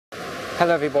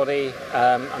Hello everybody,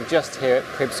 I'm just here at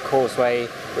Cribbs Causeway,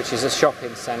 which is a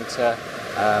shopping centre.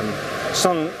 Just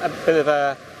on a bit of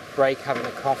a break, having a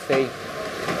coffee.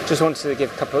 Just wanted to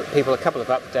give people a couple of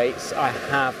updates I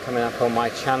have coming up on my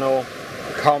channel,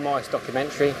 the Carl Morris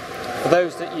documentary. For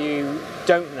those that you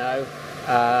don't know,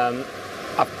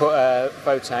 I've put a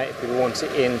vote out if people want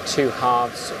it in 2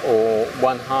 halves or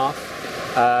 1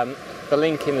 half. The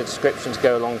link in the description to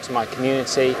go along to my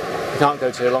community. If you can't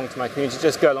go along to my community,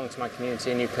 just go along to my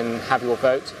community and you can have your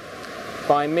vote.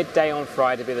 By midday on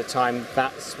Friday will be the time,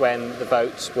 that's when the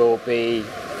votes will be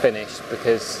finished,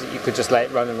 because you could just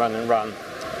let it run and run and run.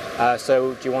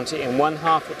 So do you want it in 1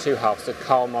 half or 2 halves? The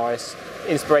Carl Morris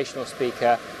inspirational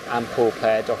speaker and pool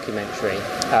player documentary.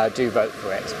 Do vote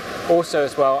for it. Also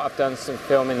as well, I've done some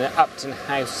filming at Upton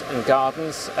House and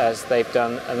Gardens, as they've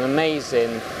done an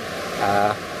amazing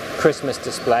Christmas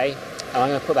display, and I'm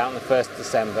going to put that on the 1st of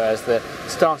December as the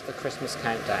start of the Christmas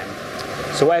countdown.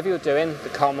 So whatever you're doing, the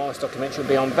Carl Morris documentary will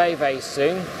be on very, very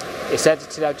soon. It's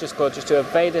edited. I've just got to do a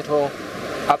very little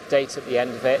update at the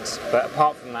end of it, but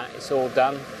apart from that, it's all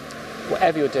done.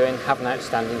 Whatever you're doing, have an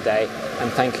outstanding day,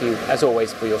 and thank you as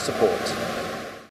always for your support.